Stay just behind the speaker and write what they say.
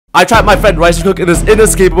I trapped my friend Rice Cook in this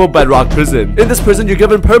inescapable bedrock prison. In this prison, you're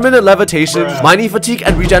given permanent levitation, mining fatigue,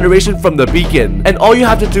 and regeneration from the beacon. And all you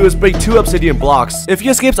have to do is break 2 obsidian blocks. If he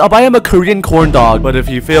escapes, I'll buy him a Korean corn dog. But if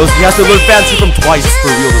he fails, he has to learn fancy from twice for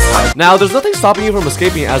real this time. Now, there's nothing stopping you from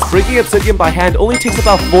escaping, as breaking obsidian by hand only takes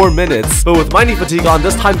about 4 minutes. But with mining fatigue on,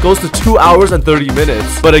 this time goes to 2 hours and 30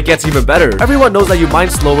 minutes. But it gets even better. Everyone knows that you mine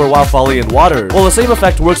slower while falling in water. Well, the same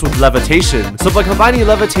effect works with levitation. So by combining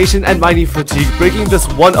levitation and mining fatigue, breaking this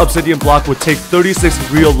 1 obsidian block would take 36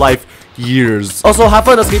 real-life years. Also, have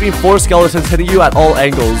fun escaping 4 skeletons hitting you at all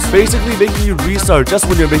angles, basically making you restart just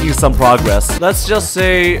when you're making some progress. Let's just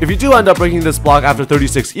say, if you do end up breaking this block after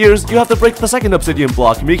 36 years, you have to break the 2nd obsidian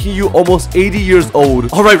block, making you almost 80 years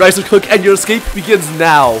old. Alright, Rice Cook, and your escape begins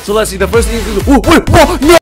now. So let's see, the first thing you do— whoa, no!